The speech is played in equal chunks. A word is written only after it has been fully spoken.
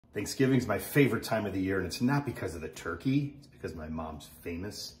Thanksgiving's my favorite time of the year, and it's not because of the turkey, it's because of my mom's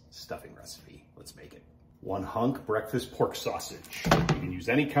famous stuffing recipe. Let's make it. 1 hunk breakfast pork sausage. You can use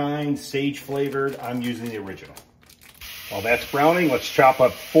any kind, sage flavored. I'm using the original. While that's browning, let's chop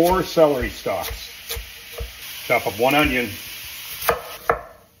up 4 celery stalks. Chop up 1 onion.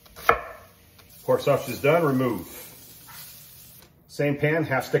 Pork sausage is done, remove. Same pan,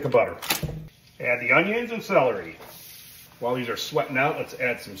 half stick of butter. Add the onions and celery. While these are sweating out, let's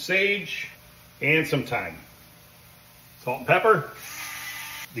add some sage and some thyme. Salt and pepper.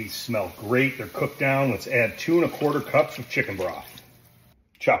 These smell great, they're cooked down. Let's add 2 1/4 cups of chicken broth.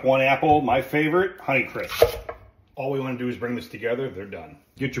 Chop 1 apple, my favorite, Honeycrisp. All we want to do is bring this together, they're done.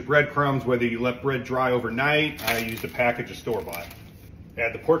 Get your breadcrumbs, whether you let bread dry overnight. I used a package of store-bought.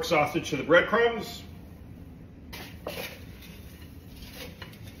 Add the pork sausage to the breadcrumbs.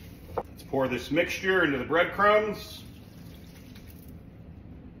 Let's pour this mixture into the breadcrumbs.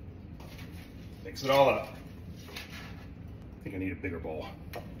 Mix it all up. I think I need a bigger bowl.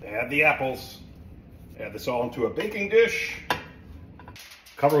 Add the apples. Add this all into a baking dish.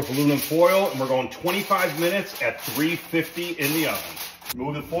 Cover with aluminum foil, and we're going 25 minutes at 350 in the oven.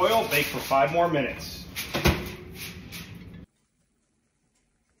 Remove the foil, bake for 5 more minutes.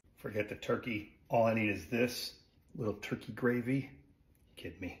 Forget the turkey. All I need is this little turkey gravy.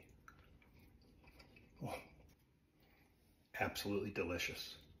 Kid me. Oh, absolutely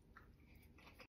delicious.